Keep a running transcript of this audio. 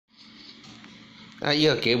那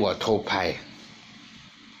又给我偷拍，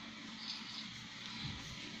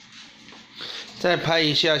再拍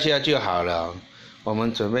一下下就好了。我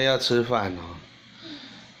们准备要吃饭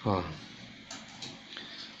哦，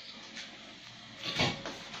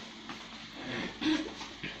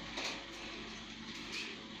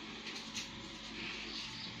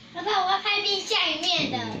爸爸，我要拍冰箱里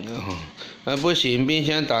面的。不行，冰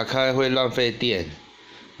箱打开会浪费电。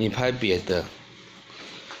你拍别的，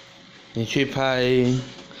你去拍，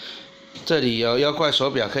这里有妖怪手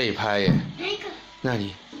表可以拍耶。哪一个？那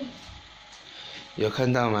里，有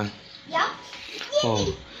看到吗？有。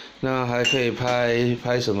哦，那还可以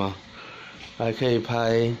拍什么？还可以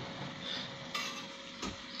拍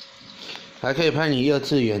你幼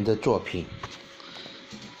稚园的作品。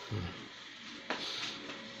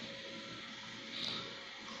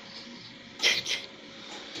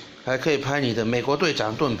还可以拍你的美国队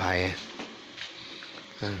长盾牌耶，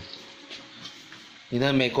你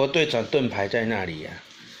的美国队长盾牌在那里呀？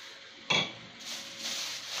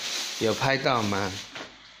有拍到吗？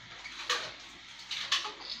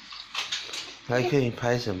还可以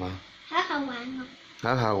拍什么？好好玩哦。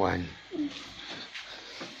好好玩。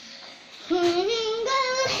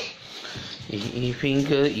一瓶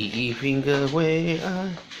歌为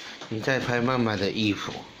爱。你在拍妈妈的衣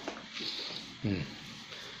服。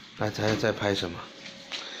那还在拍什么？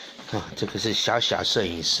这个是小小摄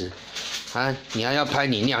影师，你要拍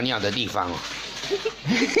你尿尿的地方哦。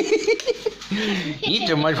你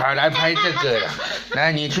怎么跑来拍这个了？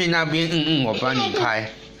来，你去那边，我帮你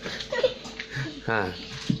拍。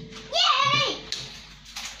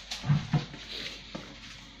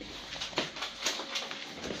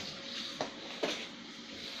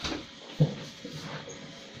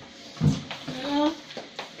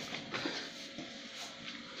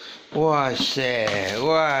哇塞，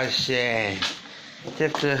哇塞，这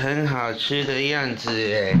个很好吃的样子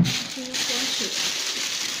哎！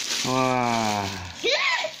哇。